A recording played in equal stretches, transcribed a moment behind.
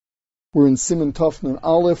We're in Siman Tafnan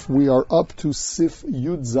Aleph. We are up to Sif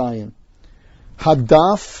Yud Zayin.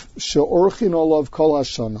 Hadaf she'orchin olav kol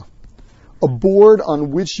hashana. A board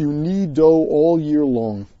on which you knead dough all year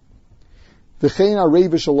long. V'chein arev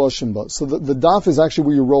shaloshim ba. So the daf is actually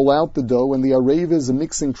where you roll out the dough, and the arev is a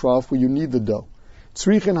mixing trough where you knead the dough.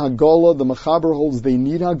 Tzrichin hagala, the mechaber holds they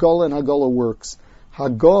need hagala, and hagala works.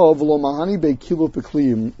 Hagav lo mahani be'kilo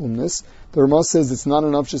pekli umnis. The Ramah says it's not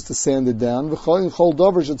enough just to sand it down.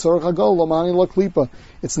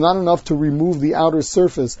 It's not enough to remove the outer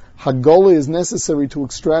surface. Hagala is necessary to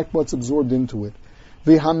extract what's absorbed into it.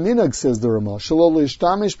 V'haminag, says the Ramah, shelo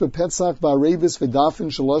leishtamish bepetzach ba'arevis v'dafin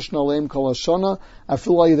shalosh naleim kol hashana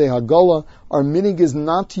afil ayidei hagala. Our minig is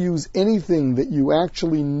not to use anything that you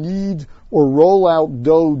actually knead or roll out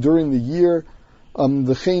dough during the year.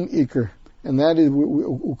 V'chein iker. And that is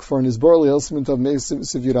for Nizbar Le'elsimint of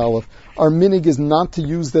Sivir Aleph. Our minig is not to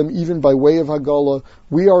use them even by way of Hagala.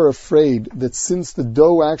 We are afraid that since the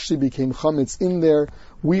dough actually became chametz in there,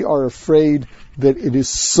 we are afraid that it is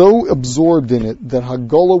so absorbed in it that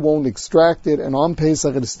Hagala won't extract it, and on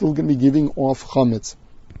Pesach it is still going to be giving off chametz.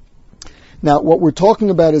 Now, what we're talking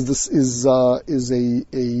about is this is a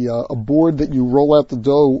board that you roll out the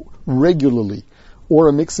dough regularly, or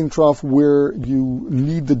a mixing trough where you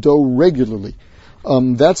knead the dough regularly.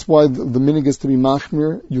 That's why the minig is to be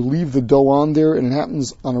machmir. You leave the dough on there, and it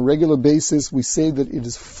happens on a regular basis. We say that it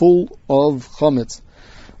is full of chametz.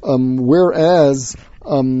 Whereas,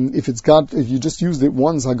 if you just used it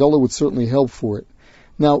once, Hagala would certainly help for it.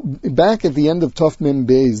 Now, back at the end of Tuf Mem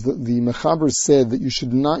Beis, the mechaber said that you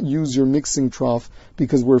should not use your mixing trough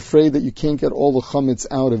because we're afraid that you can't get all the chametz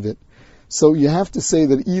out of it. So you have to say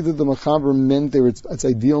that either the mechaber meant there it's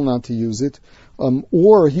ideal not to use it,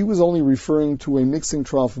 or he was only referring to a mixing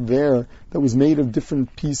trough there that was made of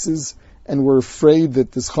different pieces, and we're afraid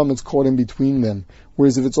that this chametz caught in between them.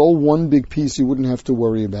 Whereas if it's all one big piece, you wouldn't have to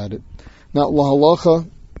worry about it. Now, lahalacha,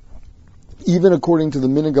 even according to the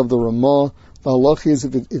minig of the Ramah, the halacha is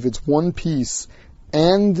if it's one piece,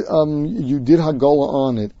 and you did hagala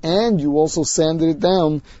on it, and you also sanded it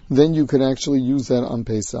down, then you could actually use that on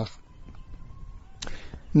Pesach.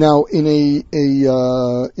 Now, in the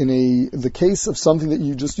case of something that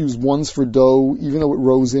you just use once for dough, even though it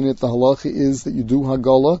rose in it, the halacha is that you do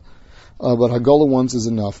hagala, but hagala once is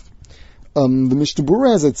enough. The Mishnah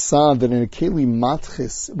Berurah has it said that in a keli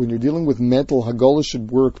matchis, when you're dealing with metal, hagala should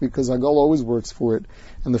work because hagala always works for it,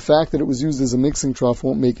 and the fact that it was used as a mixing trough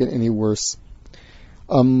won't make it any worse.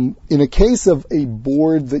 In a case of a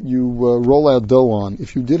board that you roll out dough on,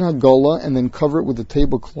 if you did hagala and then cover it with a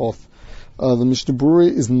tablecloth, the Mishnah Berurah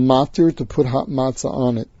is matir to put hot matzah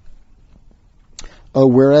on it.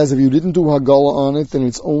 Whereas if you didn't do hagala on it, then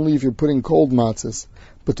it's only if you're putting cold matzahs.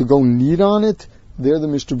 But to go knead on it, there the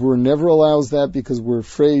Mishnah Berurah never allows that because we're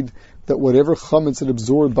afraid that whatever chametz it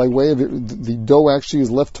absorbed by way of it, the dough actually is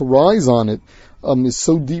left to rise on it, is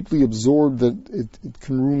so deeply absorbed that it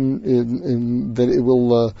can ruin, that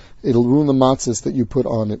it'll ruin the matzahs that you put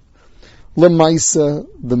on it. Lemaisa,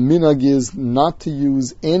 the minhag is not to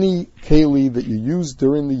use any keli that you use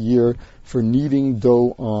during the year for kneading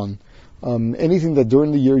dough on. Anything that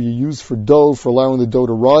during the year you use for dough, for allowing the dough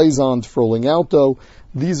to rise on, for rolling out dough,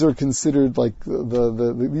 these are considered like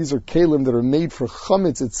these are kelim that are made for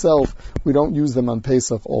chametz itself. We don't use them on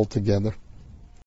Pesach altogether.